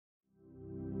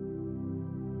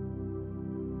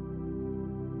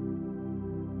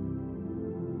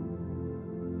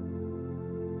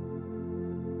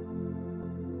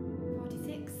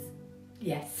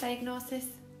Yes. Diagnosis?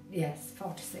 Yes,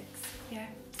 46. Yeah.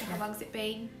 So how long's it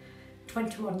been?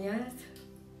 21 years.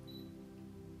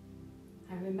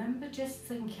 I remember just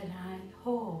thinking, I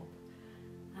hope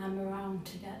I'm around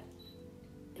to get,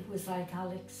 it was like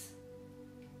Alex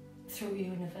through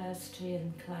university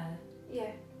and Claire.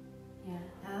 Yeah.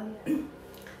 Yeah.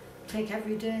 Take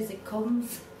every day as it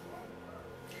comes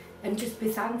and just be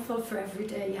thankful for every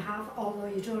day you have, although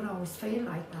you don't always feel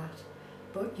like that.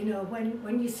 But you know,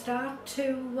 when you start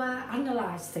to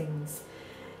analyse things,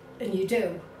 and you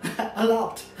do, a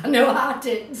lot, I know I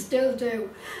did and still do,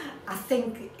 I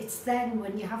think it's then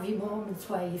when you have your moments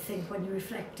where you think, when you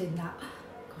reflect in that,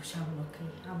 gosh, I'm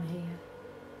lucky, I'm here.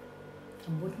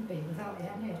 And wouldn't be without the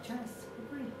NHS,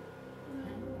 would we?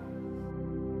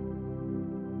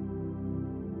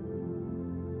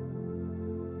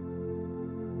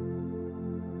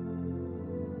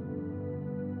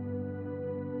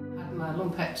 I had my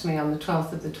lumpectomy on the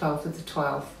 12th of the 12th of the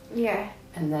 12th. Yeah.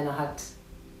 And then I had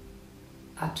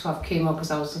to have chemo because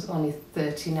I was only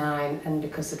 39 and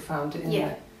because they'd found it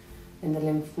in the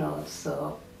lymph nodes.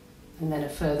 So, and then a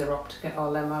further op to get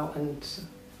all them out and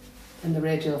the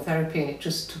radiotherapy, and it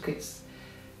just took its...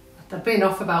 I'd been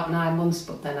off about 9 months,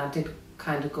 but then I did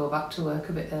kind of go back to work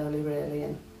a bit early really,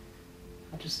 and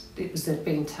it was the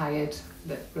being tired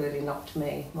that really knocked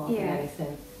me more than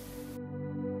anything.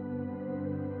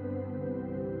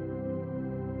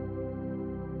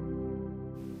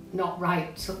 Not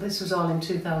right, so this was all in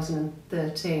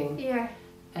 2013. Yeah.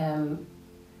 And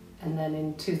then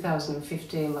in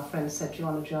 2015 my friend said, do you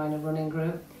want to join a running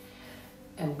group?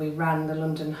 And we ran the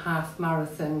London Half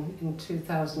Marathon in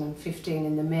 2015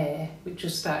 in the May. We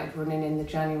just started running in the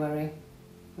January.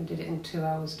 We did it in 2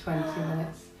 hours 20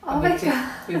 minutes. Oh my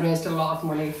God. We raised a lot of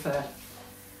money for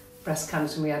breast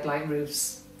cancer, and we had like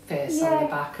Ruth's face on the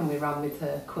back, and we ran with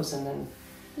her cousin and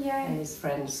his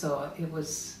friends, so it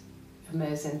was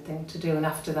amazing thing to do. And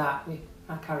after that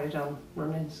I carried on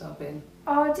running, so I've been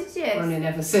did you? running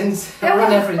ever since. I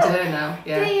run every day now.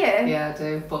 Yeah. Do you? Yeah, I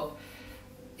do. But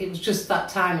it was just that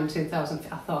time in 2000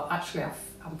 I thought, actually I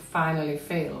finally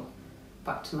feel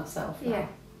back to myself now. Yeah.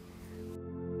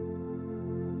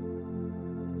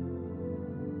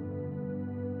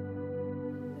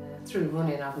 Through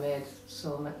running I've made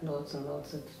loads and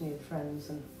loads of new friends,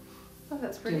 and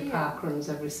that's brilliant. do park runs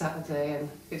every Saturday, and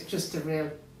it's just a real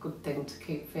good thing to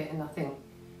keep fit, and I think,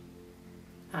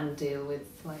 and deal with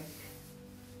like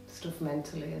stuff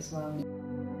mentally as well.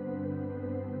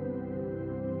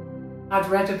 I'd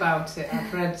read about it.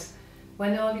 I'd read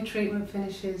when all your treatment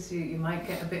finishes, you might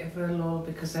get a bit of a lull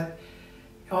because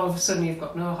all of a sudden you've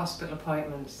got no hospital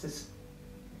appointments. There's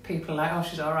people like, oh,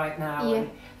 she's all right now. Yeah.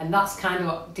 And that's kind of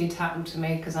what did happen to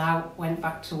me, because I went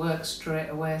back to work straight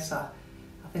away. So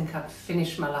I think I'd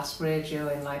finished my last radio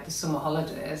in like the summer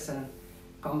holidays and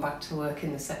gone back to work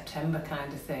in the September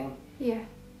kind of thing. Yeah.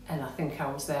 And I think I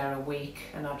was there a week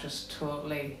and I just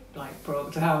totally like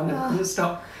broke down and couldn't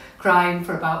stop crying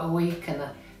for about a week, and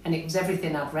it was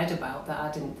everything I'd read about that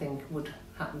I didn't think would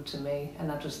happen to me,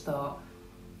 and I just thought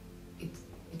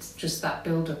it's just that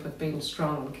build-up of being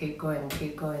strong and keep going,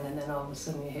 and then all of a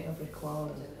sudden you hit a brick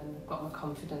wall, and I've got my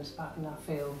confidence back, and I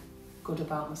feel good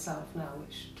about myself now,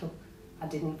 which I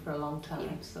didn't for a long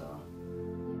time. So.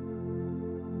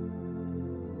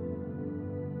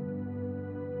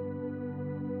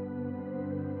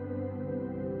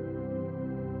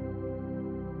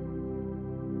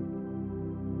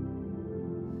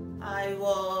 I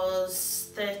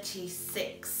was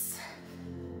 36.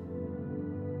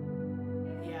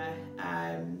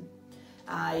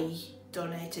 I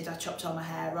donated, I chopped all my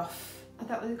hair off. I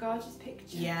thought it was a gorgeous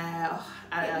picture. Yeah.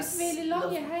 It was really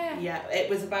long, your hair. Yeah, it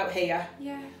was about here.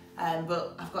 Yeah.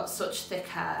 But I've got such thick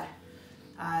hair.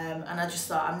 And I just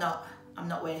thought, I'm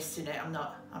not wasting it. I'm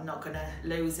not gonna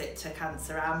lose it to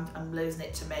cancer. I'm losing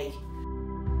it to me.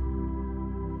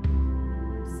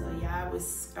 So yeah, I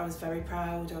was very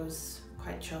proud. I was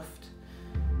quite chuffed.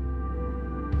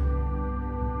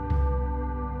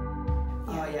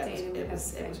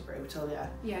 It was brutal, yeah.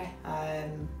 Yeah.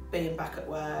 Being back at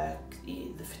work,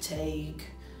 the fatigue,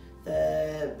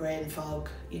 the brain fog,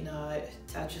 you know,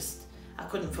 I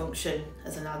couldn't function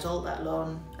as an adult, let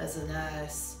alone as a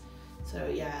nurse. So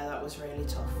yeah, that was really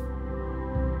tough.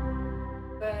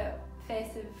 The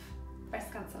face of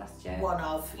breast cancer last year.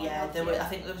 I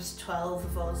think there was 12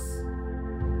 of us.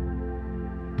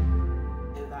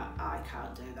 Do that, I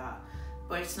can't do that.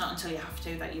 But it's not until you have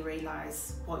to that you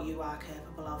realise what you are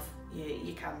capable of.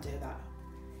 You can do that.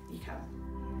 You can.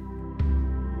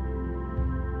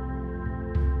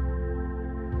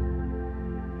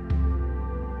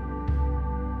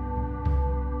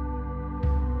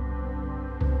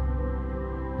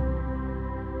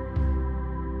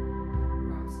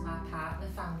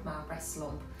 found my breast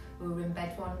lump, we were in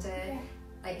bed one day,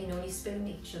 like, you know, and he spooned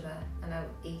each other, and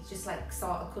he just like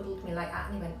sort of cuddled me like that,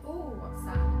 and he went, oh, what's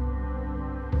that?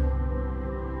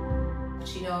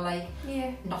 But, you know, like,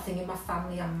 nothing in my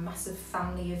family. I'm a massive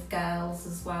family of girls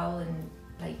as well, and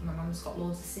like my mum's got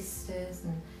loads of sisters,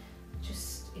 and it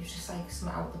was just like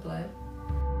something out of the blue.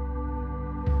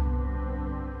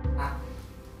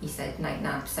 He said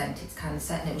 99% it's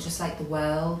cancer, and it was just like the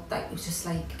world, like it was just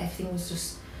like everything was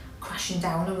just crashing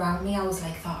down around me. I was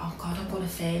like, oh God, I'm going to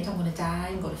faint, I'm going to die,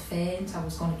 I'm going to faint, I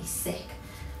was going to be sick.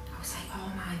 I was like,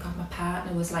 oh my God, my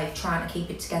partner was like trying to keep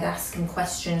it together, asking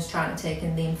questions, trying to take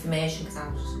in the information, because I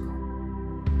was just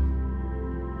gone.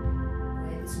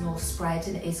 There's no spread,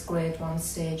 and it is grade 1,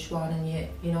 stage 1, and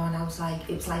you know, and I was like,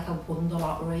 it was like I won the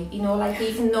lottery, you know, like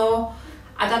even though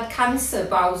I'd had cancer,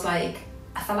 but I was like,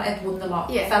 I felt like I'd won the lot.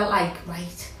 I felt like,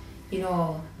 right, you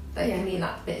know, that gave me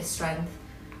that bit of strength.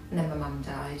 And then my mum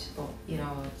died, but you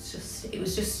know, it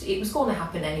was going to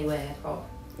happen anyway. But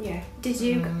did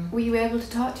you? Were you able to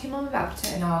talk to your mum about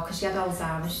it? No, because she had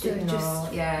Alzheimer's. She didn't know.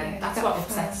 That's what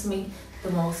upsets me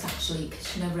the most, actually, because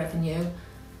she never ever knew.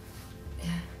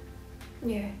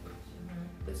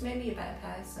 But it's made me a better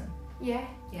person.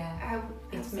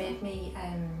 It's made me,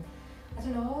 I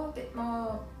don't know, a bit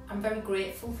more. I'm very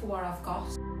grateful for what I've got.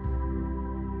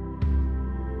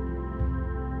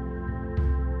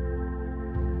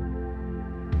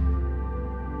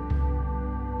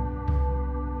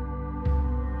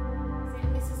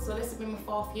 This has been my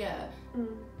 4th year,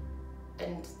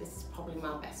 and this is probably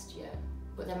my best year.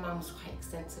 But then mine was quite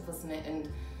extensive, wasn't it? And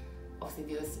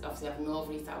obviously the others, having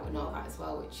ovaries out and all that as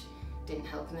well, which didn't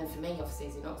help. And then for me, obviously,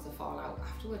 as you know, it was a fallout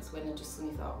afterwards when I just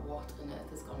suddenly thought, what on earth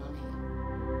has gone on here?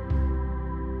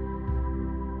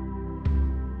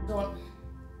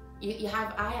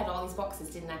 I had all these boxes,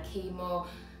 didn't I? Chemo,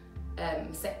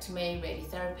 mastectomy,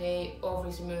 radiotherapy,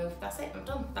 ovaries removed. That's it, I'm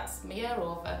done. That's my year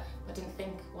over. I didn't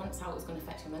think once how it was going to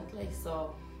affect you mentally,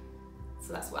 so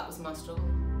that was my struggle.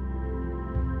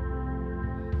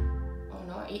 Oh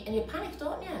no, and you panic,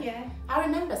 don't you? Yeah. I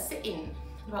remember sitting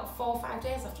about 4 or 5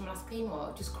 days after my last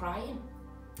chemo, just crying.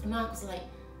 And Mark was like,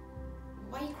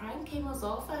 why are you crying? Chemo's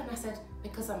over. And I said,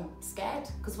 because I'm scared.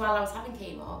 Because while I was having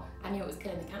chemo, I knew it was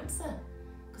killing the cancer.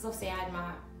 Because obviously I had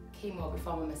my chemo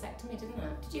before my mastectomy, didn't I?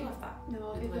 Did you have that?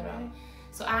 No, I didn't.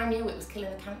 So I knew it was killing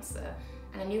the cancer,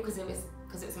 and I knew because it was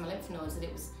in my lymph nodes that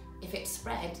it was, if it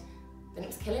spread, then it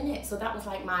was killing it. So that was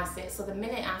like my sit. So the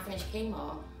minute I finished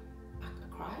chemo, I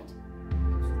cried.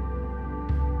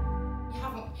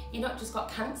 You're not just got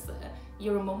cancer,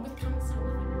 you're a mum with cancer.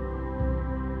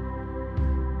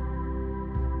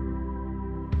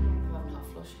 I'm not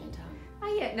flushing down.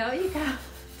 Oh yeah, no, you can't.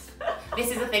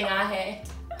 This is the thing I hate.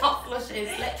 Hot flushes,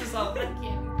 lectures on, thank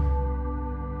you.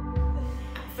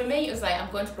 For me, it was like, I'm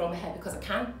going to grow my hair because I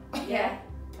can. Yeah,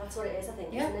 that's what it is, I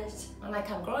think, isn't it? I'm like,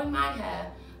 I'm growing my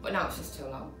hair, but now it's just too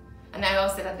long. And I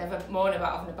always said I'd never moan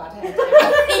about having a bad hair.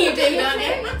 You do, don't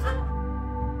you?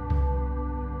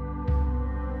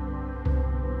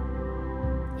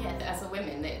 As a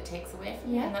woman, it takes away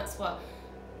from you, and that's what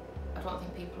I don't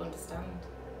think people understand.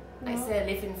 Like say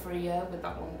living for a year with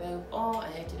that one boob, oh I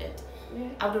hated it.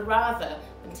 I would have rather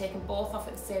been taken both off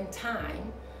at the same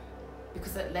time,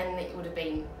 because then it would have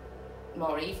been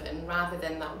more even, rather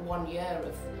than that 1 year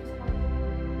of...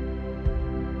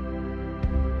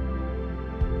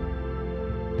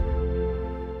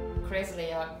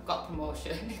 Crazily, I got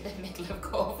promotion in the middle of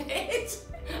COVID,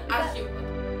 as you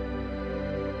would.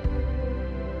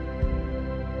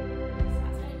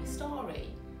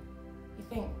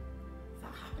 Think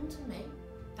that happened to me,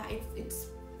 that it's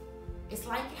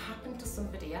like it happened to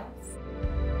somebody else. It's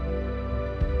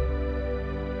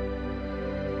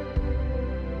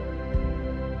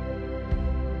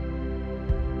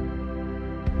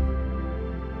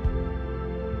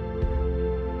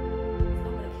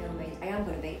not going to kill me. I am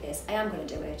going to beat this. I am going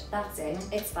to do it. That's it.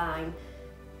 It's fine.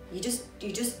 You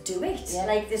just do it. Yeah.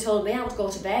 Like they told me I would go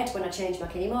to bed when I changed my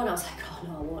chemo, and I was like, oh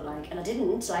no, I won't, like, and I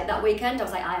didn't. Like that weekend, I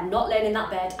was like, I am not laying in that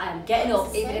bed. I am getting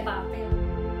up, even if I fail.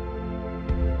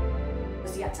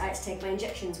 Because I had to take my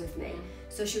injections with me.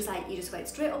 So she was like, you just went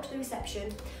straight up to the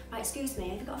reception. Right, excuse me,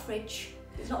 have you got a fridge?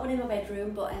 There's not one in my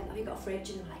bedroom, but have you got a fridge?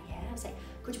 And they were like, yeah. I was like,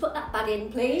 could you put that bag in,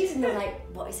 please? And they were like,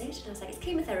 what is it? And I was like, it's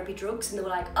chemotherapy drugs. And they were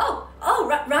like, oh,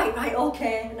 right,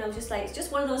 okay. And I was just like, it's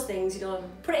just one of those things, you know,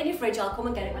 put it in your fridge, I'll come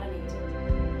and get it when I need it.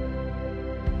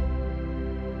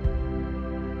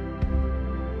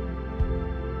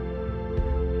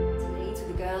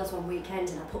 was one weekend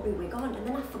and I put my wig on and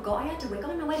then I forgot I had a wig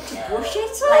on and I went to brush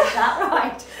it like that,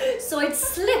 right? So it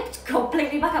slipped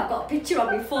completely back. I've got a picture on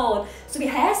my phone. So my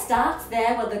hair starts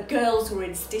there where the girls were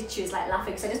in stitches, like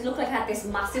laughing, because I just looked like I had this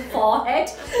massive forehead.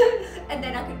 And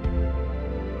then I could...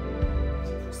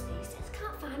 He says,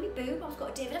 can't find my boob. I was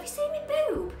going, David, have you seen my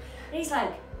boob? And he's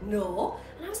like, no.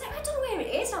 And I was like, I don't know where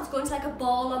it is. And I was going to like a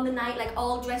ball on the night, like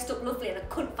all dressed up lovely, and I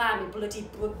couldn't find my bloody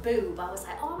boob. I was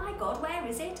like, oh my God, where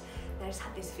is it? And I just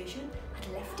had this vision.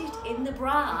 I'd left it in the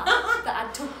bra that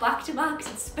I took back to Marks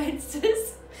and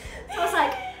Spencer's. So I was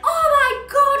like, oh my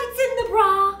God, it's in the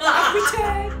bra that I've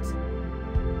returned.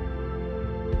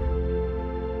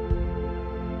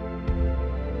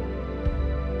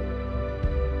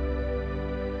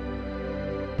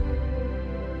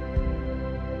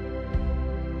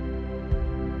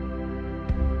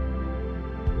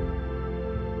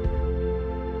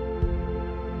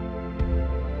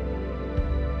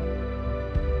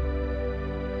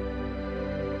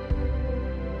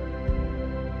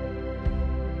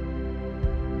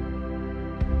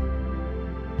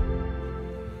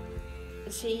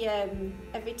 She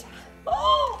every time.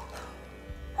 Oh!